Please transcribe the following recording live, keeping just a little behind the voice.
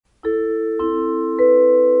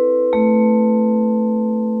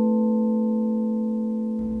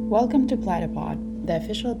Welcome to Platypod, the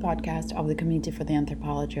official podcast of the Committee for the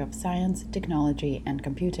Anthropology of Science, Technology, and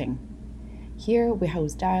Computing. Here we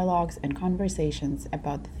host dialogues and conversations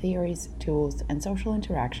about the theories, tools, and social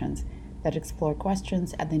interactions that explore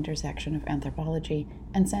questions at the intersection of anthropology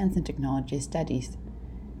and science and technology studies.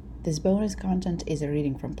 This bonus content is a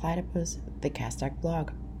reading from Platypus, the Castak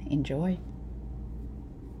blog. Enjoy!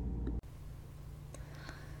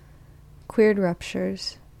 Queered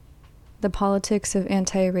Ruptures. The Politics of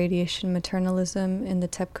Anti-irradiation Maternalism in the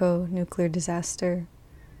TEPCO Nuclear Disaster,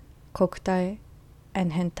 Kokutai,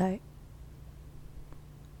 and Hentai.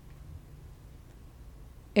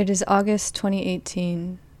 It is August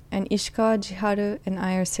 2018, and Ishikawa Jiharu and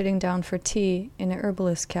I are sitting down for tea in a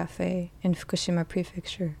herbalist cafe in Fukushima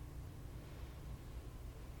Prefecture.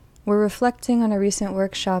 We're reflecting on a recent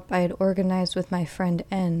workshop I had organized with my friend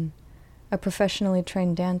N, a professionally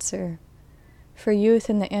trained dancer, for youth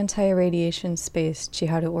in the anti-irradiation space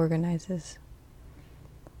Jiharu organizes.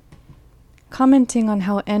 Commenting on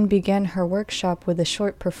how N began her workshop with a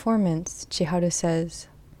short performance, Jiharu says,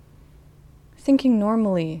 "Thinking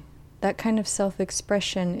normally, that kind of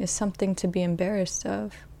self-expression is something to be embarrassed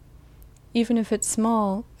of. Even if it's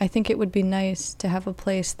small, I think it would be nice to have a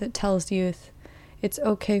place that tells youth it's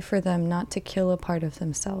okay for them not to kill a part of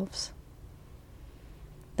themselves."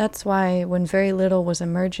 That's why, when very little was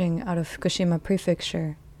emerging out of Fukushima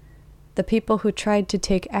Prefecture, the people who tried to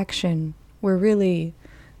take action were really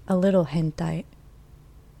a little hentai.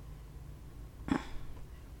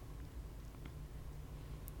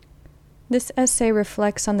 This essay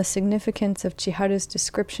reflects on the significance of Jiharu's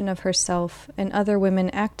description of herself and other women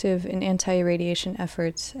active in anti-irradiation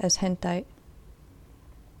efforts as hentai.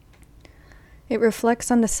 It reflects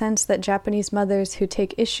on the sense that Japanese mothers who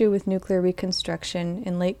take issue with nuclear reconstruction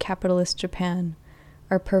in late capitalist Japan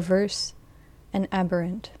are perverse and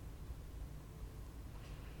aberrant.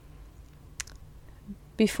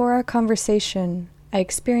 Before our conversation, I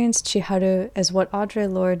experienced Jiharu as what Audre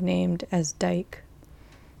Lorde named as dyke,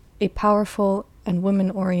 a powerful and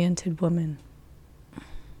women-oriented woman.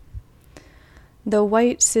 Though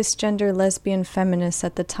white cisgender lesbian feminists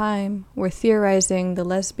at the time were theorizing the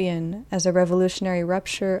lesbian as a revolutionary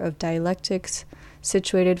rupture of dialectics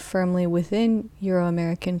situated firmly within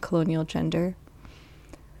Euro-American colonial gender,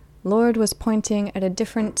 Lorde was pointing at a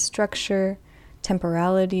different structure,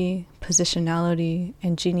 temporality, positionality,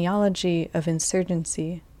 and genealogy of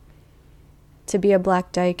insurgency. To be a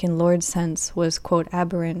black dyke in Lorde's sense was, quote,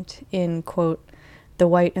 aberrant in, quote, the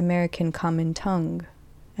white American common tongue,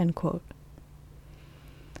 end quote.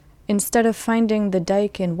 Instead of finding the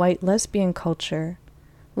dyke in white lesbian culture,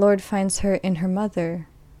 Lorde finds her in her mother,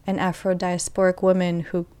 an Afro-diasporic woman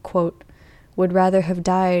who, quote, would rather have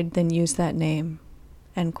died than use that name,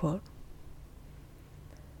 end quote.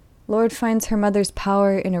 Lorde finds her mother's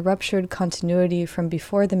power in a ruptured continuity from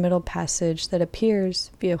before the Middle Passage that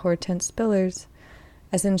appears, via Hortense Spillers,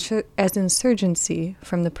 as insurgency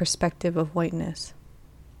from the perspective of whiteness.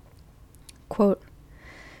 Quote,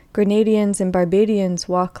 "Grenadians and Barbadians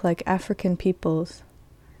walk like African peoples.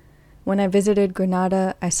 When I visited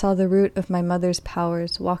Grenada, I saw the root of my mother's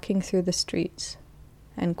powers walking through the streets."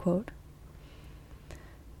 End quote.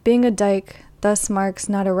 Being a dyke thus marks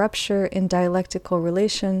not a rupture in dialectical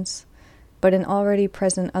relations, but an already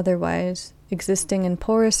present otherwise, existing in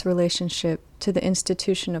porous relationship to the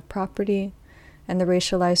institution of property and the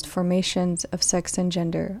racialized formations of sex and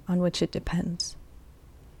gender on which it depends.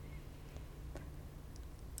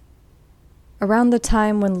 Around the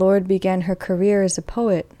time when Lorde began her career as a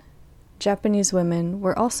poet, Japanese women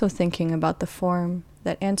were also thinking about the form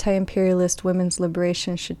that anti-imperialist women's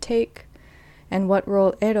liberation should take and what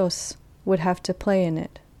role eros would have to play in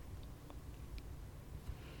it.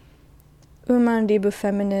 Uman Ribu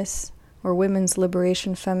feminists, or women's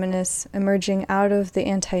liberation feminists, emerging out of the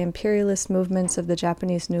anti-imperialist movements of the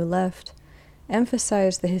Japanese New Left,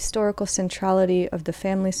 emphasized the historical centrality of the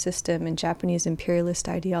family system in Japanese imperialist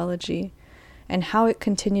ideology and how it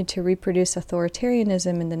continued to reproduce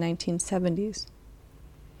authoritarianism in the 1970s.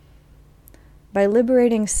 By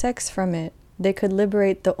liberating sex from it, they could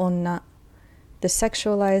liberate the onna, the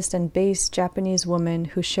sexualized and base Japanese woman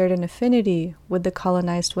who shared an affinity with the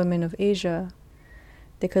colonized women of Asia.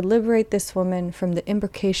 They could liberate this woman from the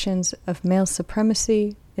imbrications of male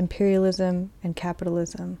supremacy, imperialism, and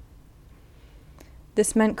capitalism.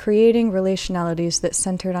 This meant creating relationalities that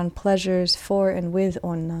centered on pleasures for and with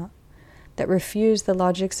onna, that refused the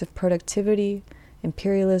logics of productivity,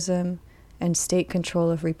 imperialism, and state control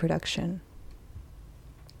of reproduction.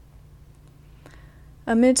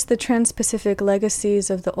 Amidst the trans-Pacific legacies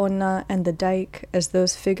of the onna and the dyke as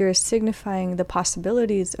those figures signifying the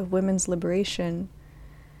possibilities of women's liberation,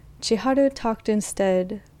 Chiharu talked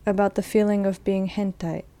instead about the feeling of being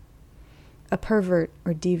hentai, a pervert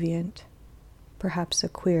or deviant, perhaps a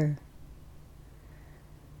queer.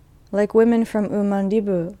 Like women from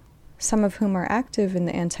Umandibu, some of whom are active in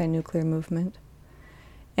the anti-nuclear movement,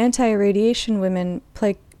 anti-irradiation women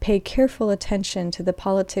pay careful attention to the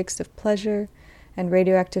politics of pleasure and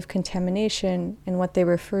radioactive contamination in what they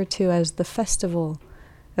refer to as the festival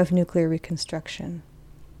of nuclear reconstruction.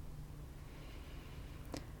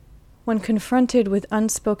 When confronted with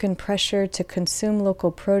unspoken pressure to consume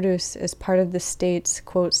local produce as part of the state's,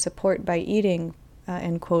 quote, support by eating,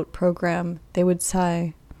 end quote, program, they would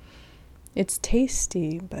sigh, "It's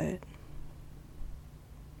tasty, but..."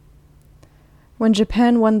 When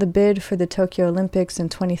Japan won the bid for the Tokyo Olympics in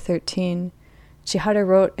 2013, Chiharu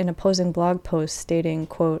wrote an opposing blog post stating,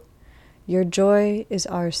 quote, "Your joy is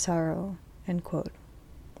our sorrow," end quote.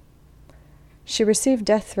 She received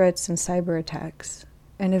death threats and cyber attacks,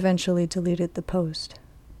 and eventually deleted the post.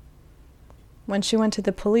 When she went to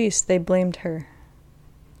the police, they blamed her.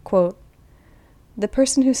 Quote, "The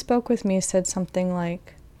person who spoke with me said something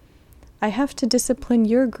like, 'I have to discipline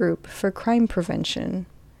your group for crime prevention.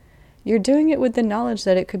 You're doing it with the knowledge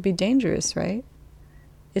that it could be dangerous, right?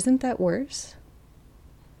 Isn't that worse?'"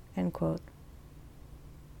 End quote.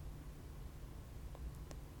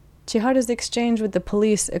 Chiharu's exchange with the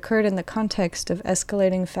police occurred in the context of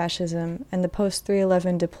escalating fascism and the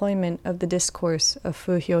post-3/11 deployment of the discourse of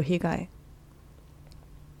Fuhyo Higai.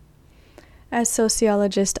 As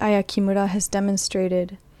sociologist Aya Kimura has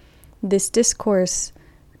demonstrated, this discourse,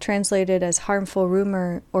 translated as harmful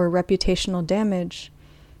rumor or reputational damage,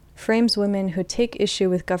 frames women who take issue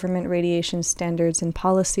with government radiation standards and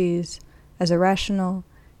policies as irrational,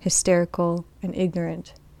 hysterical, and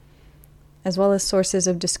ignorant, as well as sources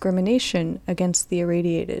of discrimination against the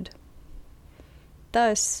irradiated.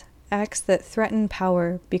 Thus, acts that threaten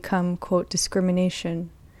power become, quote, discrimination,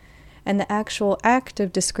 and the actual act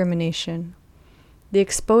of discrimination, the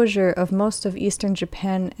exposure of most of Eastern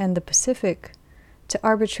Japan and the Pacific to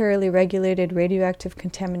arbitrarily regulated radioactive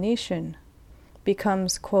contamination,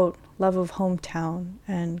 becomes, quote, love of hometown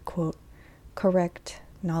and, quote, correct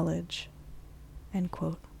knowledge, end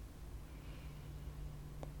quote.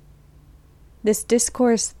 This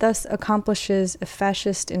discourse thus accomplishes a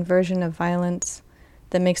fascist inversion of violence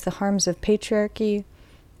that makes the harms of patriarchy,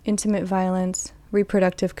 intimate violence,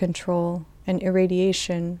 reproductive control, and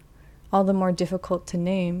irradiation all the more difficult to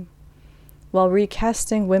name, while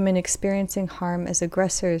recasting women experiencing harm as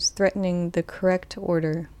aggressors threatening the correct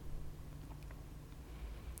order.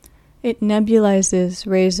 It nebulizes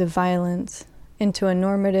rays of violence into a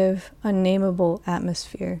normative, unnameable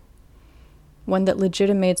atmosphere, one that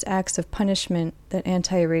legitimates acts of punishment that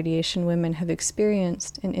anti-irradiation women have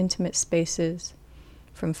experienced in intimate spaces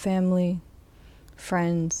from family,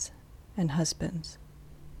 friends, and husbands.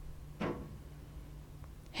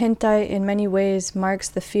 Hentai in many ways marks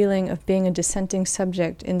the feeling of being a dissenting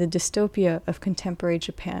subject in the dystopia of contemporary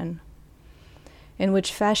Japan, in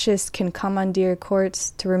which fascists can commandeer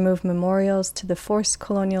courts to remove memorials to the forced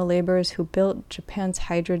colonial laborers who built Japan's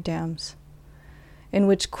hydro dams, in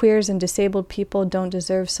which queers and disabled people don't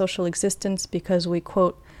deserve social existence because we,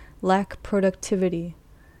 quote, lack productivity,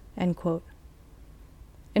 end quote,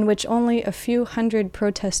 in which only a few hundred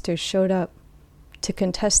protesters showed up to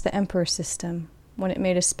contest the emperor system when it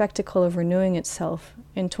made a spectacle of renewing itself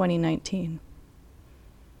in 2019.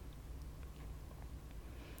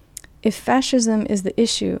 If fascism is the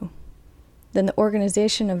issue, then the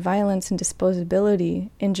organization of violence and disposability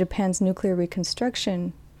in Japan's nuclear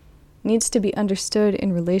reconstruction needs to be understood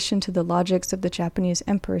in relation to the logics of the Japanese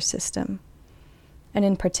emperor system, and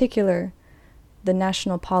in particular, the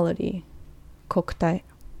national polity, Kokutai.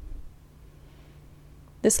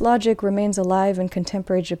 This logic remains alive in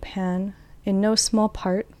contemporary Japan, in no small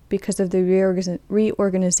part because of the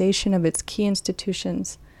reorganization of its key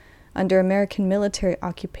institutions under American military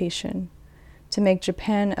occupation to make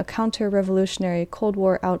Japan a counter-revolutionary Cold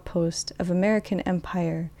War outpost of American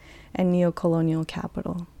empire and neo-colonial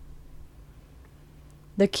capital.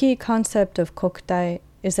 The key concept of Kokutai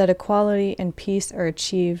is that equality and peace are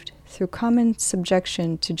achieved through common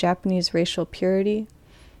subjection to Japanese racial purity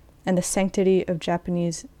and the sanctity of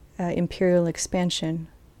Japanese imperial expansion,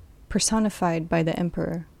 personified by the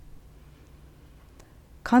emperor.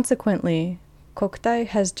 Consequently, Kokutai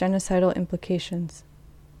has genocidal implications.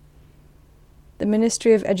 The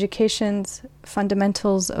Ministry of Education's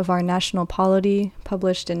Fundamentals of Our National Polity,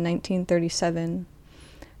 published in 1937,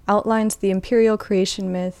 outlines the imperial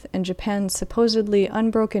creation myth and Japan's supposedly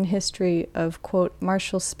unbroken history of, quote,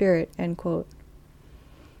 martial spirit, end quote.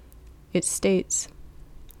 It states,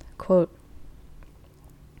 quote,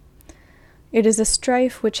 It is a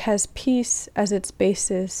strife which has peace as its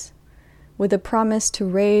basis, with a promise to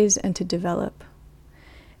raise and to develop,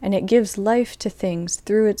 and it gives life to things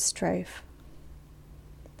through its strife.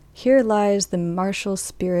 Here lies the martial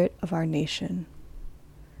spirit of our nation.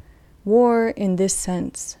 War, in this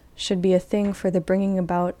sense, should be a thing for the bringing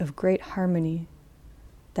about of great harmony,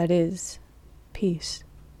 that is, peace."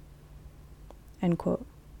 End quote.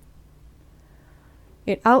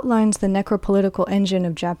 It outlines the necropolitical engine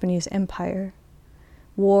of Japanese empire.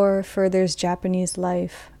 War furthers Japanese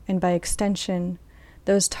life, and by extension,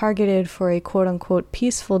 those targeted for a quote-unquote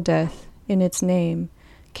peaceful death in its name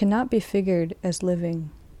cannot be figured as living.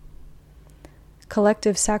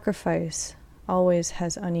 Collective sacrifice always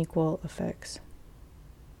has unequal effects.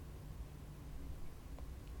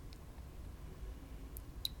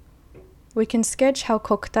 We can sketch how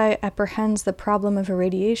Kokutai apprehends the problem of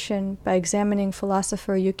irradiation by examining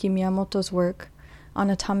philosopher Yuki Miyamoto's work on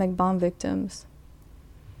atomic bomb victims.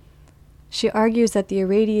 She argues that the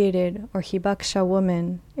irradiated or hibakusha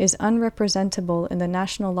woman is unrepresentable in the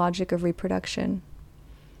national logic of reproduction.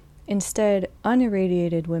 Instead,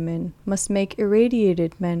 unirradiated women must make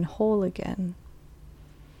irradiated men whole again.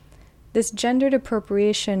 This gendered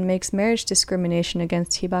appropriation makes marriage discrimination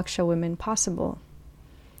against hibakusha women possible.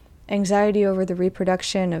 Anxiety over the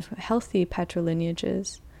reproduction of healthy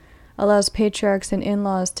patrilineages allows patriarchs and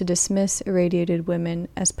in-laws to dismiss irradiated women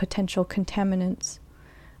as potential contaminants,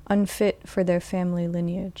 unfit for their family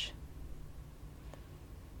lineage.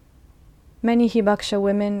 Many hibakusha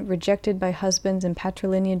women, rejected by husbands and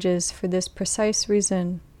patrilineages for this precise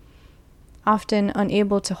reason, often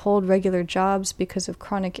unable to hold regular jobs because of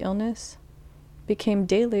chronic illness, became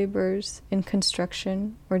day laborers in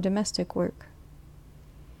construction or domestic work.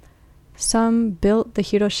 Some built the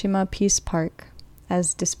Hiroshima Peace Park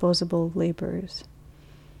as disposable laborers,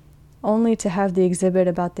 only to have the exhibit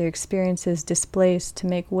about their experiences displaced to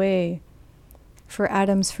make way for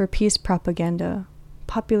Atoms for Peace propaganda,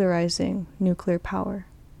 popularizing nuclear power.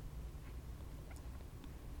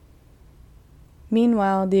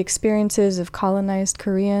 Meanwhile, the experiences of colonized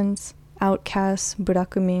Koreans, outcasts,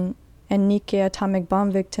 burakumin, and Nikkei atomic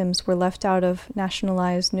bomb victims were left out of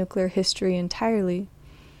nationalized nuclear history entirely,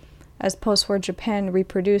 as post-war Japan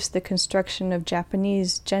reproduced the construction of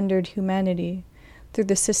Japanese gendered humanity through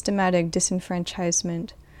the systematic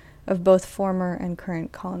disenfranchisement of both former and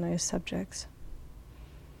current colonized subjects.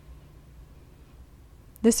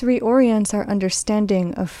 This reorients our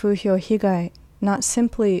understanding of Fuhyo Higai not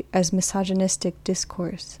simply as misogynistic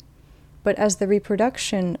discourse, but as the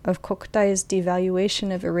reproduction of Kokutai's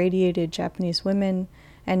devaluation of irradiated Japanese women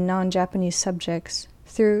and non-Japanese subjects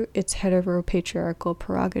through its heteropatriarchal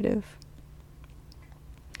prerogative.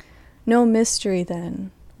 No mystery,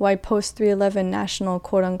 then, why post-311 national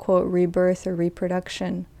quote-unquote rebirth or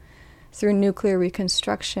reproduction through nuclear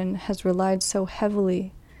reconstruction has relied so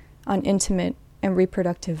heavily on intimate and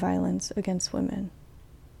reproductive violence against women.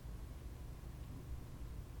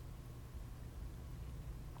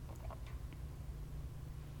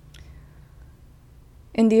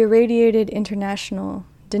 In The Irradiated International,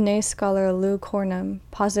 Dene scholar Lou Cornum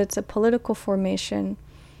posits a political formation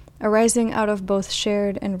arising out of both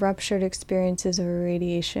shared and ruptured experiences of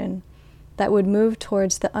irradiation that would move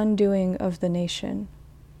towards the undoing of the nation.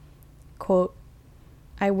 Quote,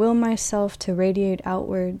 "I will myself to radiate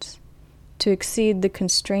outwards, to exceed the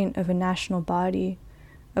constraint of a national body,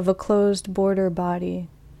 of a closed border body,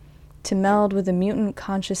 to meld with a mutant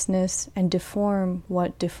consciousness and deform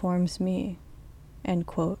what deforms me." End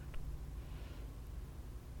quote.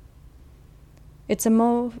 It's a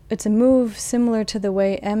move similar to the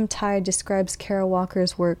way M. Tai describes Kara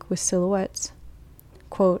Walker's work with silhouettes.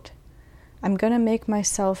 Quote, "I'm gonna make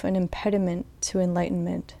myself an impediment to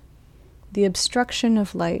enlightenment. The obstruction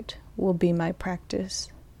of light will be my practice."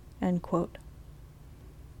 End quote.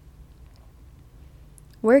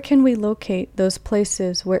 Where can we locate those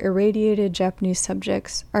places where irradiated Japanese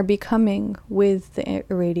subjects are becoming with the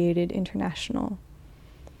irradiated international?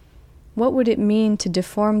 What would it mean to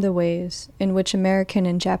deform the ways in which American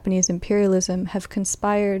and Japanese imperialism have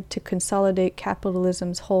conspired to consolidate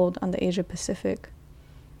capitalism's hold on the Asia-Pacific?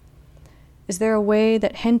 Is there a way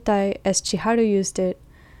that hentai, as Chiharu used it,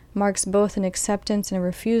 marks both an acceptance and a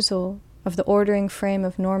refusal of the ordering frame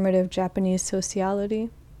of normative Japanese sociality?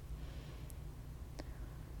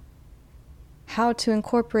 How to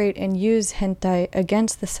incorporate and use hentai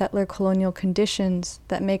against the settler colonial conditions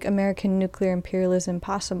that make American nuclear imperialism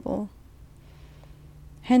possible?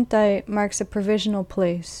 Hentai marks a provisional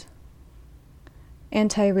place.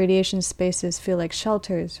 Anti-irradiation spaces feel like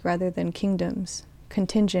shelters rather than kingdoms,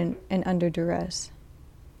 contingent and under duress.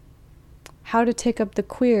 how to take up the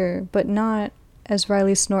queer, but not, as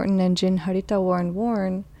Riley Snorton and Jin Harita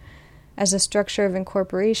warn, as a structure of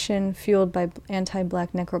incorporation fueled by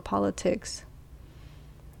anti-Black necropolitics.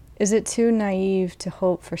 Is it too naive to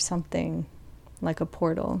hope for something like a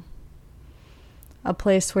portal? A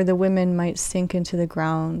place where the women might sink into the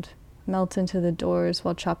ground, melt into the doors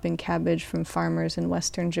while chopping cabbage from farmers in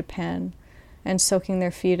western Japan, and soaking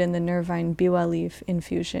their feet in the nervine biwa leaf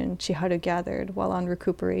infusion Chiharu gathered while on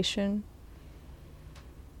recuperation.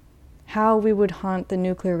 How we would haunt the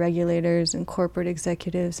nuclear regulators and corporate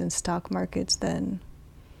executives and stock markets then.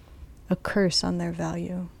 A curse on their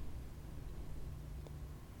value.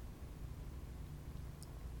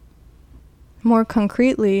 More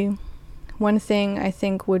concretely, one thing I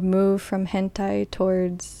think would move from hentai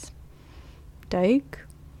towards Daik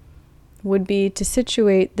would be to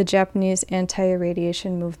situate the Japanese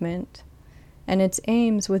anti-irradiation movement and its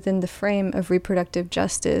aims within the frame of reproductive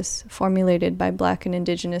justice formulated by Black and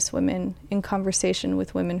Indigenous women in conversation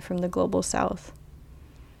with women from the Global South.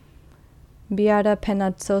 Biara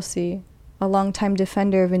Penatsosi, a longtime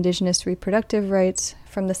defender of Indigenous reproductive rights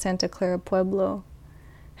from the Santa Clara Pueblo,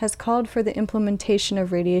 has called for the implementation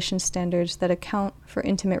of radiation standards that account for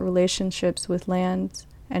intimate relationships with lands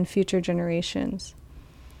and future generations.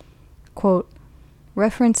 Quote,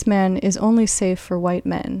 "Reference man is only safe for white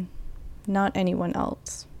men, not anyone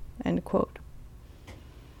else," end quote.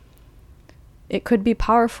 It could be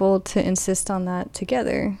powerful to insist on that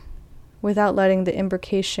together, without letting the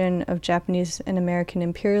imbrication of Japanese and American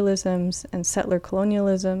imperialisms and settler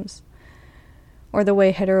colonialisms, or the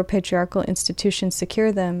way heteropatriarchal institutions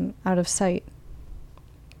secure them, out of sight.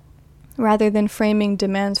 Rather than framing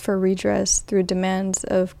demands for redress through demands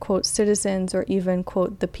of, quote, citizens or even,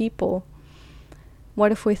 quote, the people,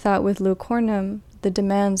 what if we thought with Lou Cornum the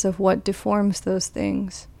demands of what deforms those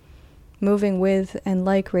things, moving with and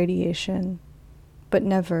like radiation, but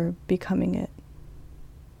never becoming it?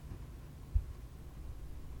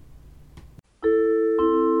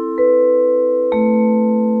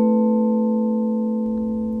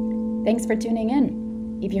 Thanks for tuning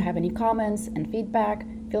in. If you have any comments and feedback,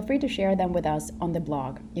 feel free to share them with us on the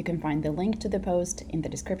blog. You can find the link to the post in the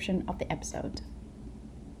description of the episode.